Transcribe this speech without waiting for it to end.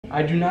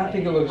I do not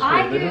think it looks good.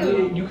 I do.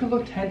 Literally, you could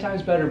look 10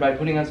 times better by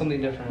putting on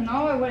something different.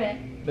 No, I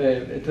wouldn't.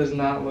 Babe, it does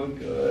not look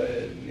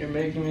good. You're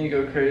making me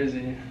go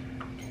crazy.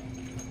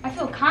 I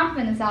feel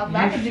confident in this outfit.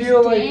 I could You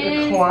feel like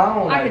dance. a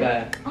clown, I could,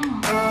 bet.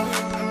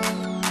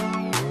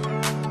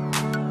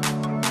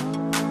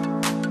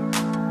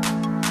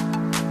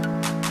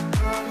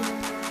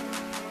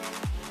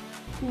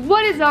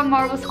 What is up,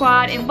 Marvel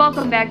Squad, and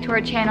welcome back to our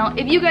channel.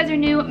 If you guys are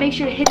new, make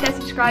sure to hit that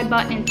subscribe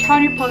button and turn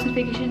on your post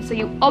notifications so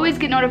you always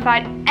get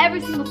notified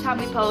every single time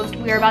we post.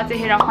 We are about to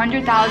hit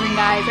 100,000,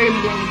 guys. We're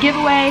gonna be doing a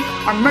giveaway.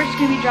 Our merch is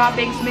gonna be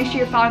dropping, so make sure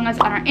you're following us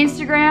on our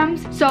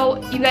Instagrams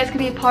so you guys can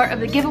be a part of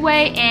the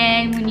giveaway.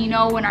 And when you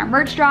know when our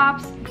merch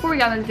drops, before we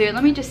get on this video,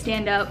 let me just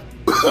stand up.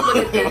 Look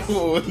at this.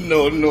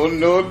 No.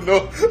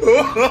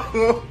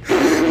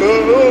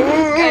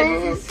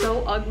 Guys, this is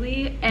so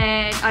ugly,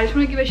 and I just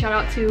want to give a shout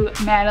out to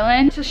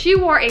Madeline. So she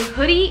wore a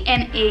hoodie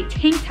and a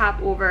tank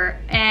top over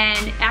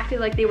and acted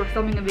like they were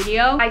filming a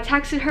video. I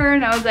texted her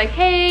and I was like,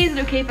 hey, is it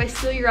okay if I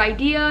steal your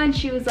idea? And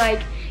she was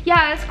like,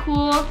 yeah, that's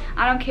cool,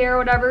 I don't care,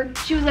 whatever.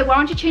 She was like, why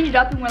don't you change it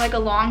up and wear like a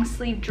long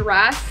sleeve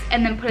dress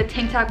and then put a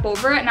tank top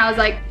over it? And I was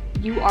like,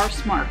 you are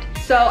smart.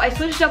 So I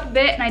switched it up a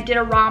bit and I did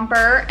a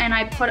romper and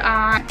I put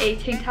on a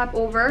tank top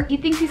over. He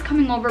thinks he's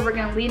coming over, we're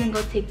gonna leave and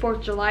go take 4th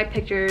of July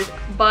pictures,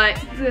 but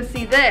he's gonna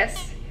see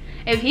this.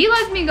 If he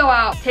lets me go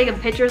out taking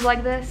pictures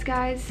like this,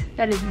 guys,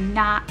 that is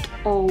not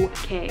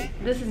okay.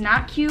 This is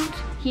not cute.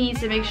 He needs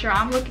to make sure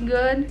I'm looking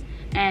good.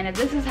 And if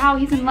this is how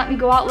he's gonna let me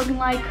go out looking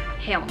like,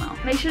 hell no.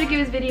 Make sure to give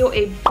his video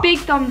a big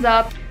thumbs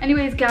up.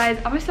 Anyways, guys,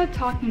 I'm gonna start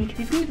talking because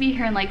he's gonna be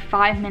here in like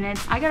 5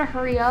 minutes. I gotta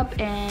hurry up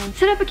and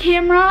set up a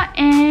camera,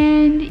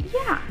 and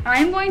yeah.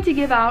 I'm going to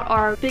give out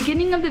our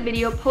beginning of the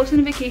video post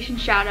notification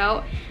shout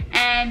out.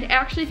 And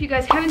actually, if you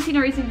guys haven't seen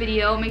a recent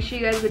video, make sure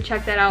you guys would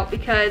check that out,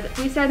 because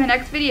we said in the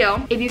next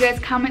video, if you guys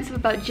comment something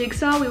about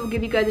Jigsaw, we will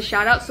give you guys a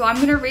shout out. So I'm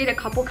gonna read a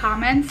couple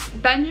comments.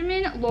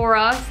 Benjamin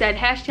Laura said,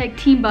 hashtag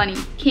Team Bunny.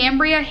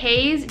 Cambria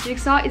Hayes,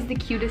 Jigsaw is the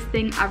cutest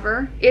thing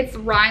ever. It's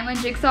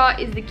Rylan, Jigsaw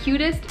is the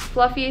cutest,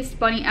 fluffiest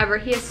bunny ever.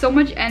 He has so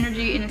much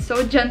energy and is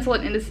so gentle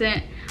and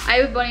innocent. I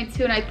have a bunny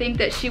too, and I think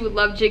that she would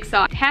love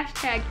Jigsaw.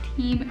 Hashtag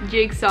Team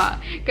Jigsaw.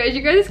 Guys,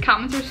 you guys'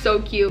 comments are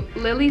so cute.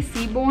 Lily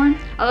Seaborn,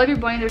 I love your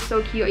bunny, they're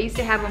so cute. I used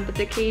to have one, but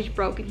the cage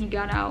broke and he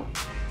got out.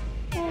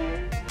 Oh,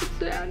 it's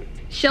sad.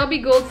 Shelby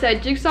Gold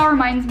said, Jigsaw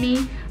reminds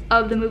me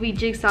of the movie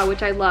Jigsaw,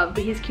 which I love,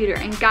 but he's cuter.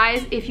 And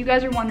guys, if you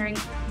guys are wondering,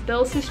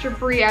 Bill's sister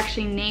Brie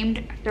actually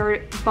named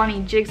their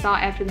bunny Jigsaw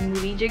after the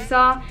movie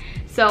Jigsaw.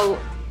 So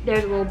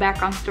there's a little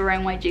background story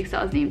on why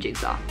Jigsaw is named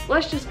Jigsaw.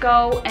 Let's just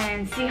go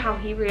and see how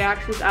he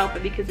reacts to this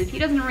outfit, because if he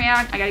doesn't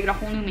react, I gotta get a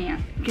whole new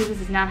man, because this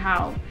is not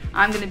how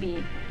I'm gonna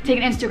be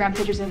taking Instagram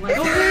pictures and like,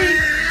 okay.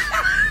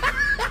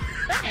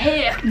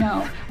 Heck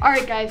no.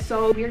 Alright guys,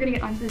 so we're gonna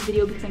get onto this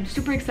video because I'm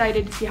super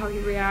excited to see how he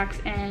reacts.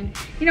 And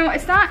you know,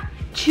 it's not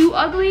too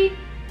ugly,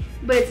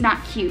 but it's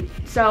not cute.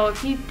 So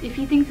if he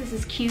thinks this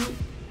is cute,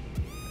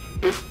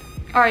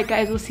 alright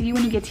guys, we'll see you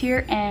when he gets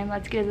here, and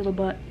let's get his little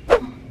butt.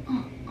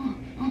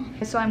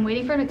 So I'm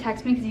waiting for him to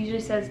text me because he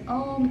usually says,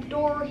 oh, the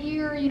door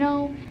here, you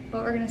know,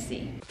 but we're gonna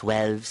see.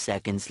 12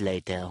 seconds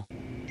later.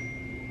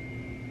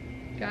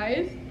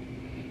 Guys,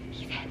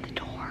 he's at the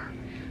door.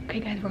 Okay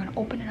guys, we're gonna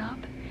open it up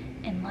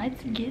and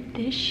let's get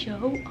this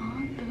show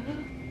on the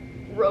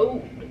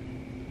road.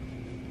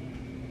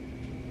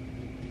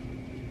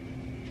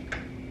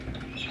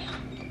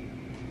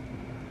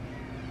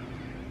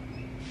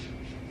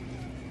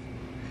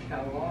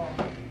 Hello.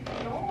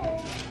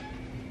 Hello.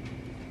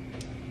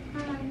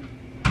 Hi.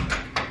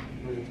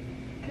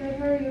 Good,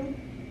 how are you?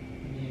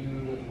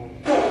 Beautiful.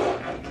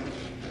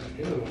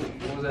 Ew,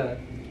 what was that?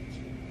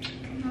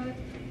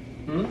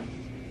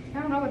 I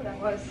don't know what that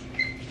was.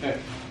 Hey.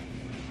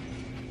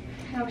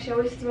 No, she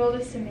always throw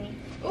this to me.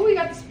 Oh, we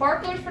got the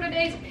sparklers for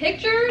today's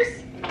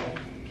pictures.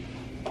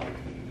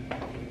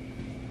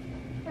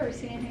 Never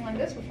seen anything like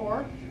this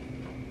before.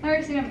 I've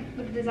never seen them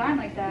with a design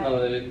like that.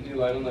 No, they do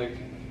light them like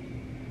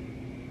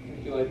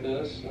you like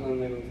this, and then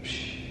they go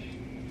psh.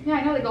 Yeah,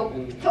 I know, they go.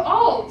 And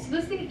Oh, so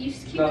this thing, you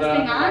just keep this thing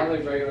they're on? not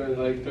like regular,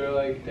 like they're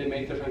like, they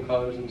make different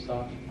colors and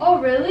stuff. Oh,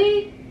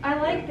 really? I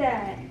like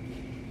that.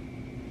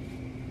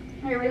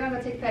 Alright, where do you want to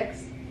go take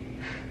pics?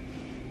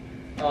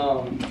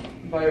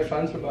 By your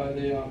fence or by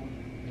the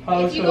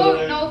house? If you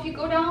go, no, if you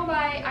go down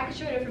by, I could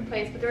show you a different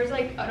place, but there's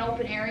like an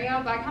open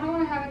area, but I kind of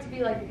want to have it to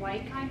be like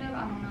white, kind of.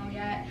 I don't know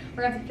yet.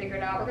 We're going to have to figure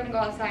it out. We're going to go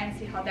outside and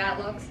see how that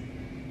looks.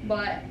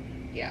 But,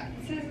 yeah,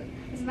 this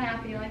is my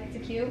outfit. You like it?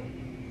 It's cute.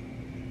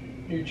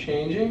 You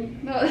changing?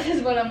 No, this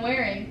is what I'm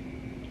wearing.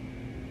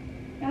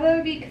 Now that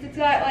would be, because it's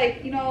got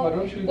like, you know,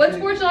 what's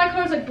 4th of July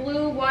colors, like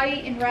blue,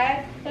 white, and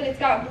red? But it's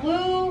got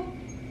blue,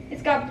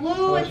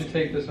 Why don't you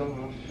take this off?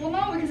 Well,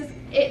 no, because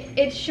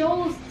it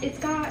shows, it's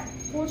got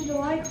 4th of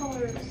July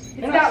colors. It's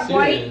You're got not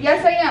white, serious.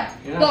 yes I am.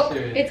 You're not Look,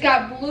 serious. it's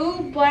got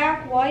blue,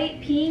 black,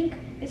 white, pink.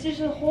 It's just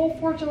a whole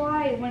 4th of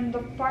July when the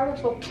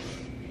fireworks go.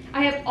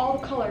 I have all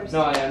the colors.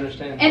 No, I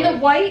understand. And the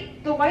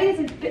white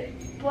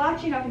isn't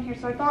blotching up in here,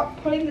 so I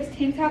thought putting this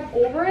tank top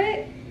over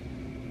it,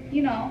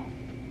 you know.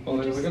 Oh,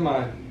 look at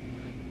mine.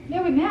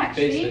 Yeah, we match.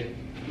 Basic. See?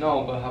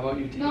 No, but how about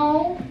you take?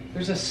 No.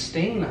 There's a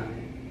stain on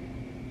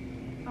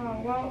it.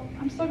 Oh well,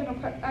 I'm still gonna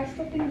cut. I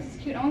still think this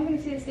is cute. No one's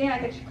gonna see the stain. I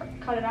could just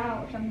cut it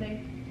out or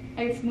something.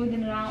 I could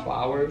smoothen it out.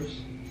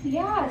 Flowers.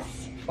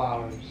 Yes.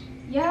 Flowers.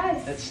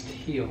 Yes. That's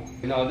teal.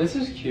 No, this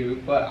is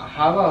cute, but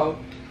how about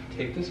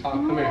take this off?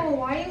 Come here. No,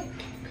 why?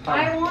 Come.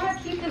 I want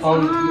to keep this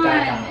Come on.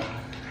 down.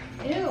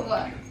 Ew.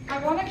 I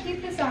want to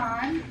keep this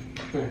on.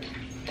 Come here.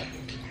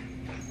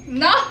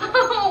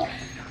 No.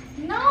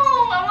 No,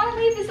 I want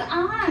to leave this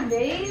on,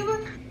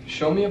 babe.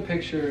 Show me a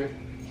picture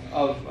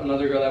of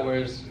another girl that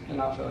wears an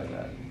outfit like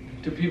that.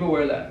 Do people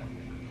wear that?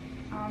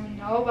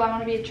 No, but I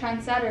want to be a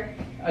trendsetter.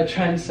 A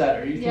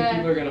trendsetter. You think Yeah.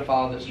 people are gonna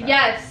follow this trend?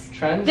 Yes.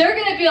 Trends? They're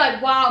gonna be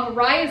like, wow,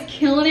 Mariah's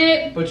killing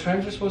it. But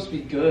trends are supposed to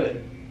be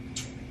good.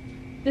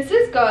 This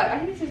is good. I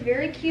think this is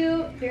very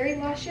cute, very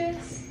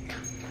luscious.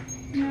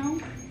 You know?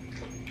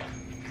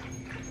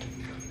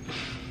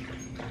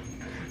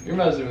 You're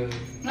messing with me.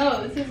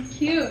 No, this is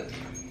cute.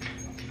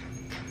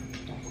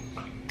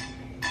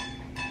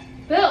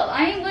 Bill,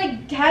 I am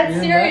like dead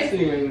You're serious.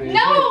 messing with me.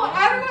 No,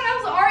 everyone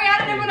else,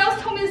 Ariana and everyone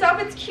else told me this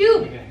outfit's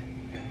cute. Okay.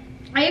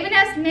 I even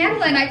asked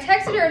Madeline. I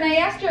texted her and I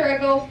asked her, I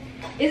go,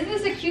 isn't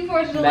this a cute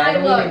 4th of July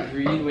Madeline look?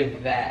 agreed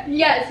with that.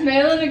 Yes,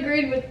 Madeline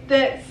agreed with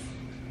this.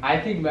 I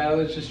think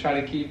Madeline's just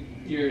trying to keep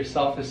your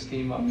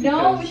self-esteem up.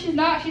 No, because she's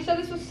not. She said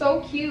this was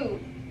so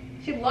cute.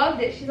 She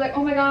loved it. She's like,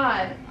 oh my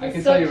god. I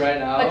can such tell you right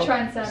now, a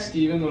trendsetter.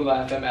 Steven would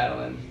laugh at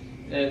Madeline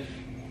if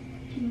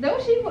No,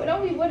 he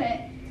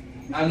wouldn't.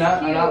 I'm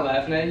not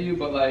laughing at you,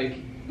 but like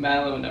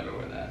Madeline would never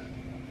wear that.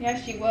 Yeah,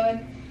 she would.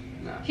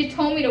 No. She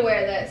told me to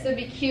wear this. It'd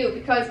be cute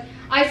because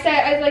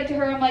I like to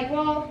her, I'm like,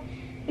 well,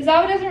 this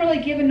outfit doesn't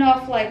really give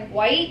enough like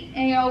white,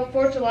 and you know,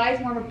 4th of July is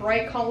more of a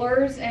bright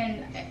colors,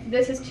 and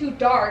this is too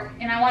dark,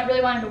 and I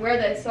really wanted to wear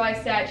this, so I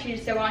said, she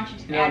just said, why don't you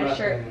just add a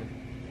shirt?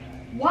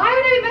 Why would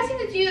I be messing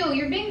with you?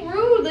 You're being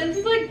rude.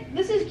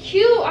 This is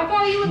cute. I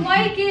thought you would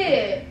like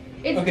it.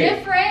 It's Okay,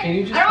 different. can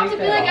you just I don't have to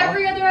take be like that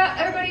off?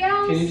 everybody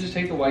else. Can you just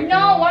take the white thing No,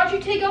 off? why don't you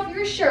take off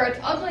your shirt? It's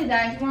ugly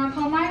then. You want to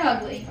call mine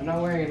ugly? I'm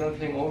not wearing another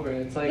thing over it.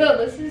 It's like, Bill,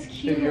 this is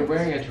cute. dude, you're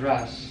wearing a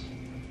dress.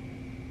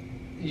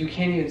 You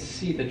can't even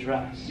see the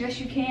dress. Yes,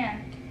 you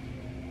can.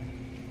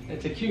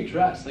 It's a cute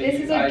dress. Like,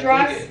 This is a I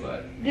dress. dig it,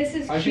 but This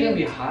is aren't cute. you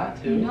gonna be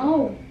hot too?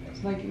 No.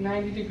 It's like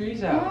 90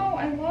 degrees No, out.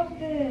 I love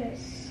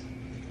this.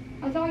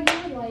 I thought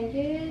you would like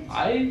it.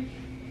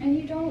 And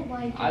you don't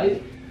like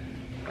it.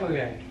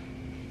 Okay.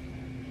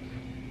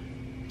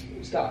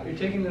 Stop. You're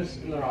taking this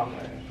in the wrong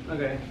way.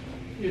 Okay.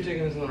 You're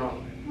taking this in the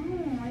wrong way.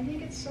 Oh, I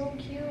think it's so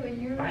cute,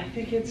 and you're. I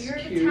think it's You're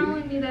cute.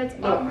 telling me that's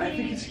No, ugly. I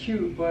think it's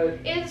cute, but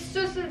It's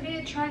just to be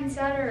a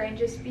trendsetter and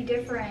just be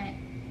different.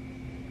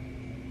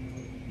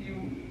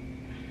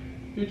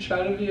 you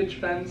try to be a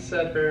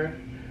trendsetter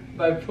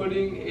by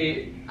putting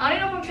a I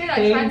don't know if I'm saying that.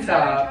 Tank Trendsetter,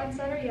 top.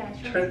 trendsetter,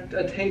 yeah.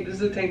 a tank. This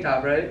is a tank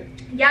top, right?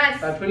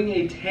 Yes. By putting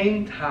a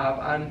tank top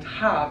on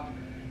top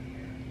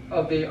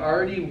of a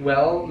already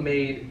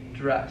well-made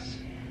dress.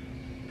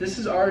 This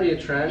is already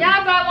a trend.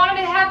 Yeah, but I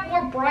wanted to have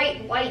more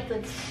bright light.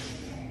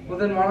 Well,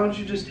 then why don't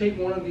you just take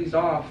one of these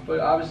off? But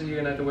obviously you're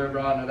gonna have to wear a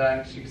bra under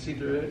that so you can see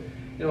through it.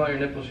 You don't want your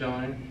nipples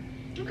showing.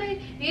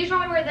 Okay, you just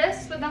want me to wear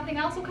this with nothing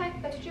else? Okay,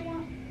 that's what you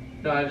want.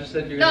 No, I just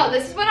said you're No, gonna...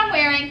 this is what I'm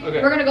wearing.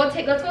 Okay. We're gonna go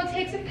take. Let's go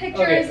take some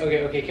pictures.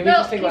 Okay. Can we Bill,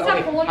 just take can you like, stop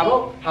okay,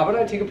 holding how about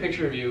I take a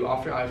picture of you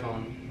off your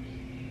iPhone?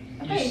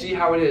 You Okay. see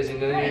how it is,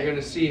 and then Alright. you're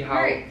gonna see how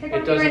Alright, take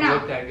one it of me right doesn't now.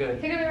 look that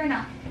good. Take it right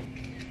now.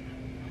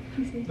 Let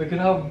me see. Look at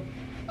how...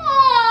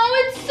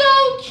 Oh, it's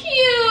so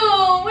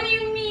cute. What do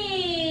you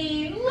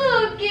mean?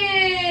 Look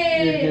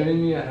it. You're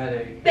giving me a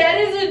headache. That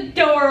is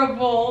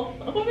adorable.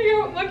 Oh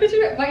my god, my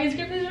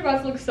Instagram picture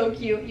about to look so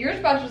cute. Yours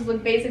about to just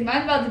look basic.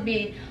 Mine's about to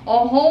be a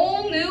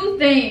whole new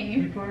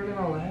thing. People are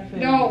gonna laugh at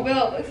No, you.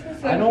 Bill, this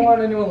is so I don't cute.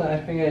 want anyone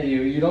laughing at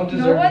you. You don't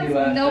deserve to be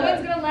laughed No at.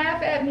 one's gonna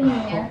laugh at me.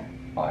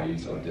 Why are you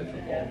so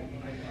difficult?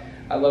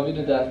 I love you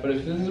to death, but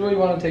if this is where you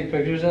want to take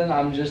pictures in,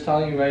 I'm just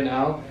telling you right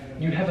now,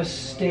 you have a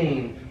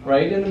stain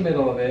right in the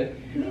middle of it.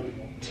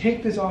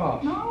 Take this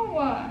off.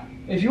 No.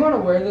 If you want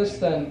to wear this,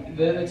 then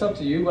it's up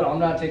to you, but I'm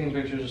not taking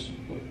pictures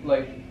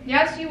like...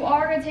 Yes, you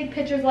are gonna take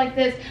pictures like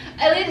this,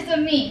 at least of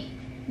me,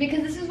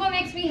 because this is what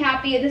makes me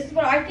happy, and this is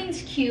what I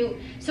think's cute.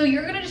 So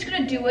you're just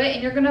gonna do it,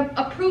 and you're gonna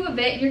approve of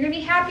it, and you're gonna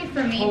be happy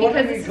for me, Well,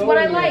 because this is what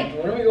I like.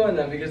 When are we going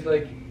then? Because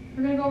like...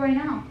 We're gonna go right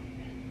now.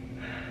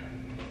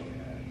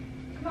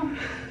 Come on.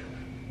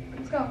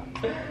 Let's go.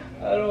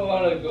 I don't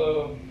want to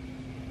go.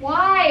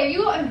 Why? Are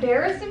you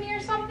embarrassed of me or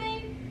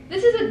something?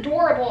 This is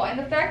adorable, and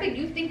the fact that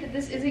you think that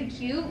this isn't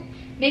cute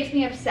makes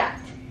me upset.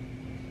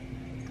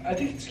 I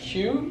think it's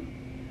cute.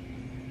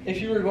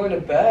 If you were going to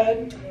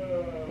bed,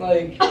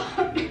 like...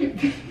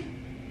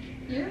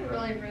 You're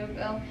really rude,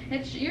 Bill.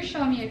 You're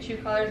showing me your true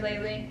colors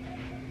lately.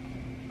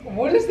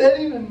 What does that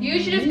even mean? You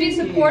should just be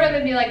supportive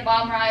and be like,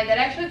 wow, Mariah, that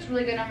actually looks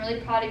really good. I'm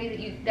really proud of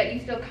you that you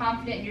feel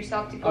confident in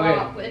yourself to go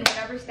out in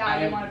whatever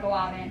style you want to go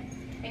out in.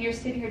 And you're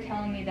sitting here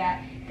telling me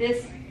that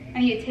I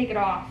need to take it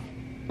off.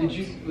 Did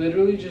you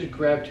literally just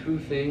grab two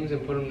things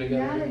and put them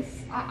together?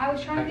 Yes. I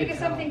was trying to think of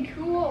something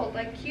cool,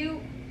 like cute.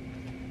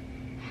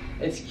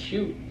 It's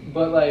cute,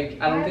 but like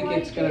I don't think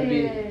it's gonna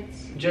be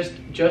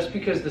just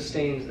because the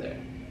stain's there.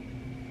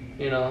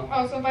 You know?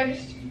 Oh, so if I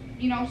just,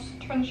 you know,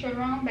 turn the shirt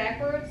around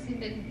backwards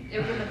and then it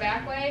would the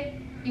back way,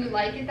 you would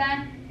like it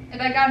then? If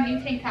I got a new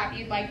tank top,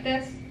 you'd like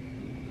this?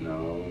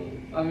 No,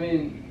 I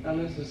mean, not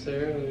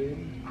necessarily.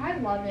 I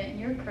love it, and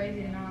you're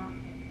crazy to not.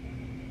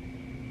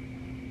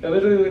 It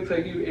literally looks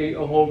like you ate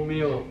a whole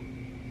meal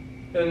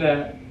in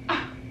that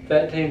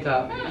tank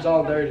top. It's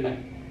all dirty.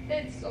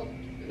 It's so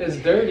cute. It's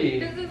dirty.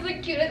 This is the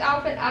cutest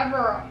outfit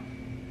ever.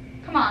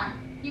 Come on.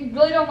 You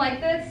really don't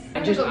like this?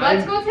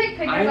 Let's go take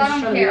pictures. I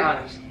don't care.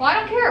 Well, I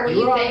don't care what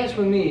you think. You're honest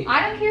with me.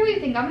 I don't care what you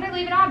think. I'm gonna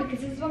leave it on because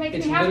this is what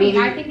makes me happy.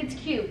 I think it's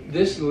cute.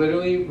 This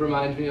literally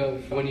reminds me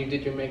of when you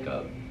did your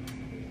makeup.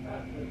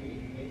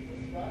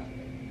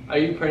 Are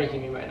you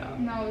pranking me right now?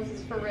 No, this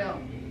is for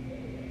real.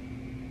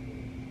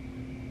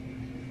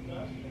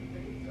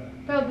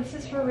 Bro, this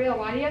is for real.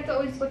 Why do you have to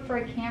always look for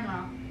a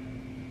camera?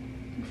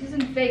 This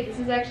isn't fake. This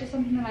is actually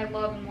something that I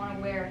love and want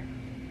to wear.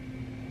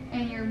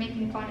 And you're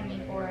making fun of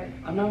me for it.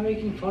 I'm not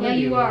making fun of you. Yeah,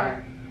 you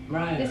are.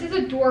 Mariah. This is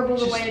adorable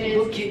the way it is.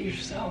 Look at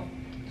yourself.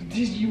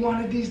 You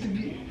wanted these to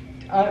be...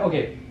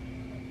 okay.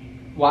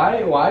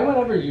 Why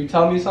whenever you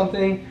tell me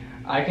something,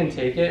 I can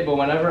take it, but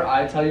whenever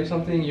I tell you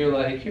something, you're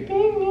like, you're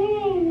being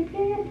mean, you're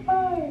being a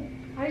bug.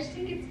 I just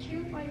think it's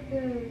cute like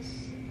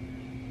this.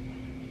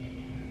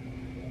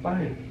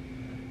 Fine.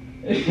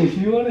 If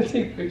you want to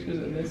take pictures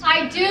of this...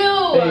 I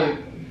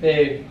do!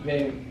 Babe.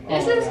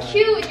 This is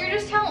cute, and you're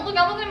just telling. Look,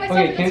 I'm looking at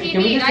myself on the TV,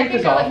 can we just and I take think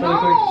this off like, really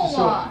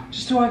no. quick?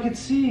 Just so I could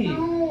see.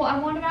 No, I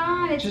want it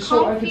on. It's just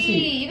comfy. So I could see.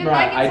 Even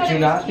Right, Megan I said do it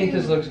not was think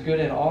cute. this looks good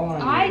at all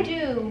on you. I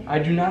do. I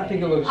do not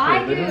think it looks good.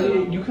 I do.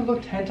 Literally, you could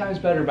look 10 times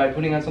better by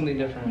putting on something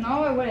different.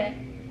 No, I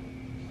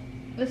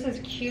wouldn't. This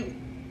is cute.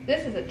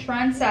 This is a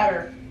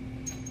trendsetter.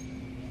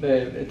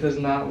 Babe, it does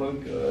not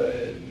look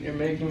good. You're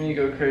making me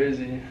go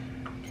crazy.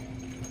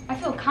 I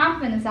feel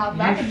confident in this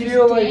outfit. I could You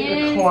feel just like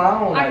dance. a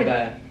clown, I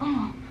bet.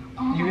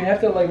 You have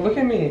to like look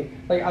at me.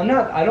 Like I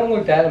don't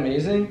look that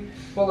amazing,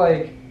 but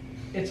like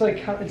it's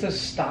a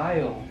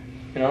style,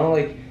 you know,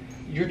 like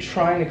you're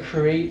trying to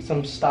create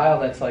some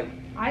style that's like.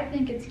 I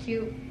think it's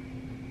cute.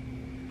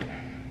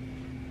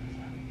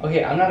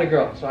 Okay, I'm not a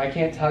girl, so I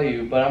can't tell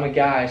you, but I'm a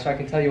guy, so I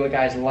can tell you what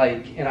guys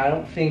like, and I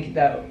don't think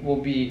that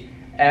will be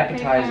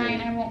appetizing. Okay,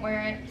 fine, I won't wear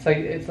it.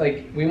 It's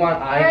like we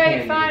want eye Alright,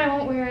 candy. fine, I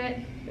won't wear it.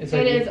 It's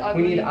like is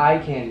ugly. We need eye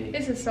candy.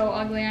 This is so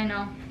ugly, I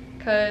know,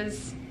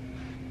 cause.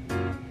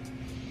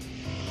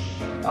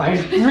 I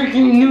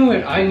freaking knew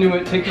it. I knew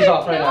it. Take this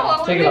off right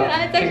now. Take it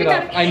off. Take it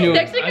off. I knew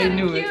it. I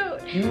knew it.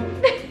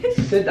 You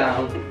sit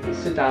down.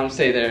 Sit down.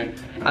 Stay there.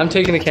 I'm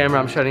taking the camera.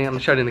 I'm shutting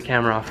the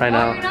camera off right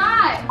now. No, you're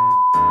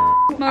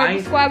not.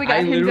 Marble Squad, we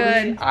got him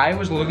good. I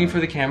was looking for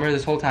the camera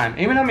this whole time.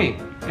 Aim it at me.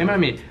 Aim it at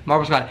me.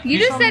 Marble Squad. You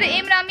just said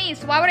aim it at me,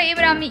 so why would I aim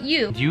it at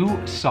you? You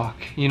suck.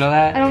 You know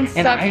that? I don't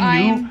suck.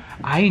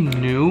 I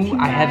knew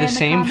I had the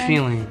same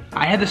feeling.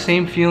 I had the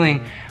same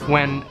feeling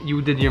when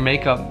you did your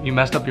makeup. You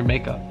messed up your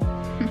makeup.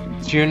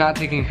 So you're not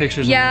taking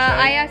pictures of this, right?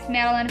 I asked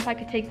Madeline if I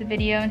could take the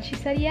video, and she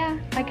said, yeah,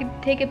 I could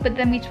take it, but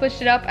then we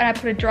switched it up, and I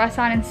put a dress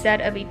on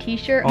instead of a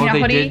t-shirt. Oh,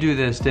 they hoodie. did do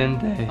this, didn't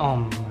they? Oh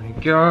my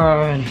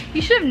god.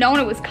 You should have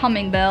known it was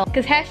coming, Bill.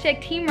 Because hashtag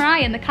Team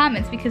Mariah in the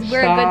comments, because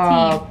we're a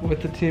good team.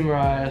 With the Team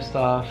Mariah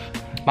stuff.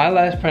 My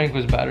last prank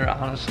was better,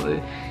 honestly.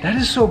 That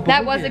is so bogus.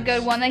 That was a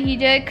good one that he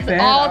did,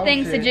 because all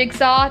thanks to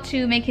Jigsaw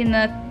to making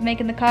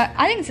the cut.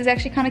 I think this is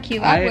actually kind of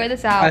cute. I'll wear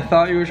this out. I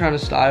thought you were trying to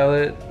style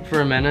it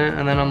for a minute,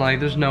 and then I'm like,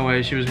 there's no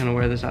way she was gonna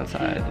wear this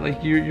outside.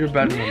 Like, you're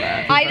better than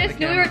that. I just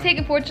knew we were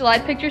taking 4th of July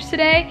pictures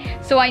today,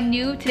 so I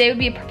knew today would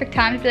be a perfect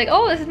time to be like,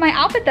 oh, this is my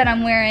outfit that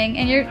I'm wearing,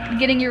 and you're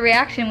getting your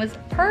reaction was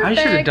perfect. I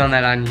should have done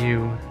that on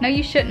you. No,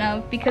 you shouldn't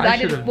have, because I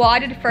did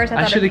it first.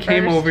 I should have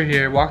came over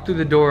here, walked through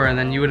the door, and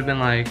then you would have been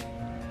like,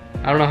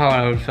 I don't know how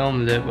I would have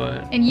filmed it,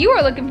 but... And you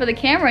were looking for the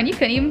camera and you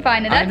couldn't even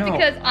find it. That's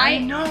because I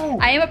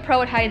am a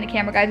pro at hiding the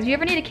camera, guys. If you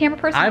ever need a camera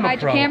person to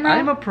hide your camera.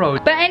 I'm a pro.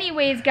 But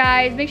anyways,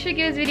 guys, make sure to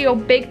give this video a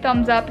big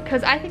thumbs up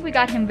because I think we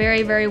got him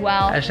very, very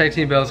well. Hashtag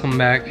Team Bell's coming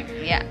back.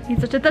 Yeah,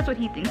 that's what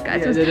he thinks,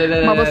 guys.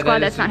 Marble Squad,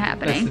 that's not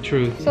happening. That's the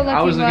truth. So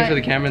I was looking for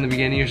the camera in the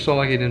beginning. You're so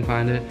lucky you didn't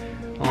find it.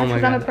 Oh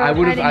my god. I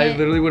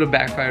literally would have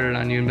backfired it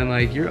on you and been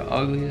like, you're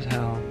ugly as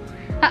hell.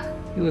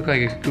 You look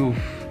like a goof.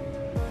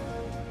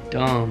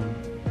 Dumb.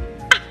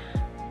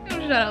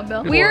 Shut up,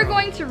 Bill. We are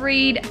going to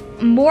read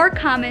more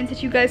comments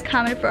that you guys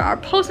commented for our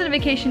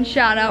post-notification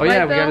shout out. Oh yeah,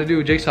 right, we gotta do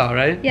a Jigsaw,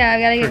 right? Yeah,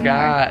 we gotta get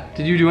Forgot. more.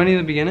 Did you do any in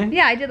the beginning?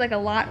 Yeah, I did like a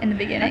lot in the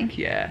beginning. Heck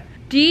yeah.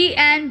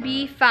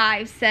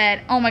 DNB5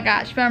 said, oh my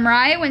gosh, when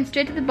Mariah went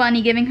straight to the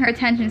bunny giving her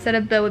attention instead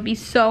of Bill would be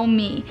so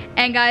me.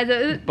 And guys,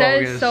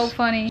 that is so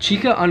funny.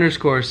 Chica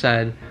 _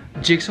 said,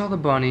 Jigsaw the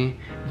bunny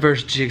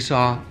versus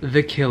Jigsaw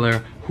the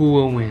killer, who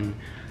will win?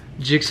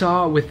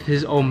 Jigsaw with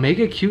his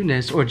omega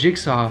cuteness or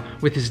Jigsaw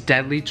with his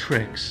deadly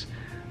tricks?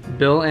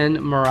 Bill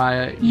and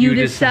Mariah, you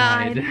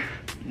decide.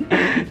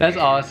 That's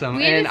awesome.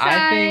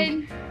 I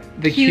think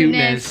The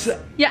cuteness.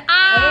 Yeah,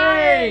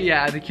 Hey,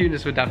 yeah, the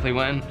cuteness would definitely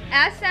win.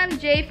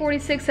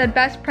 SMJ46 said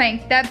best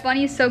prank. That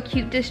bunny is so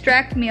cute.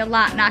 Distracted me a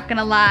lot, not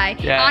gonna lie.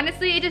 Yeah.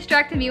 Honestly, it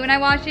distracted me when I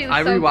watched it. It was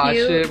I so rewatched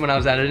cute. it when I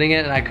was editing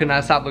it and I could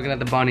not stop looking at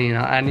the bunny and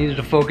I needed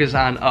to focus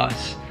on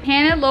us.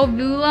 Hannah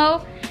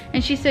Lovulo,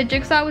 and she said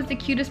Jigsaw was the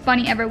cutest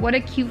bunny ever. What a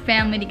cute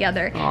family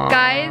together. Aww.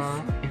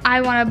 Guys, I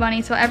want a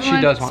bunny, so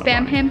everyone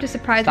spam him to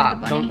surprise me with a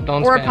bunny.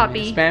 Don't or spam a puppy.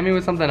 Me. Spam me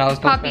with something else.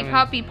 Don't Puppy, spam me.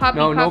 puppy, puppy,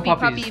 No, no puppy,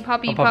 puppies.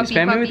 puppy, No puppy, puppies.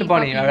 Spam me with the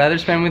bunny. I'd rather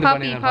spam me with the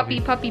bunny than a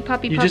puppy.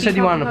 Puppy. You just said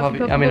you wanted a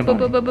puppy. I mean a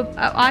bunny.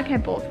 I can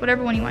have both.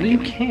 Whatever one you want. No, you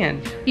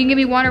can't. You can give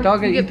me one or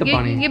Dog gonna eat the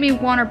bunny. You can give me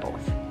one or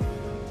both.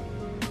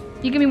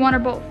 You give me one or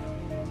both.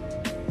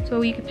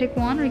 So you can pick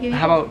one or give me.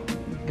 How about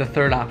the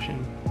third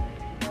option?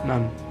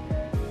 None.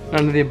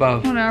 None of the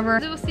above. Whatever.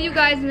 We'll see you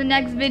guys in the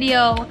next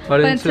video.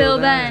 But until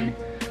then,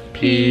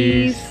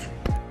 peace.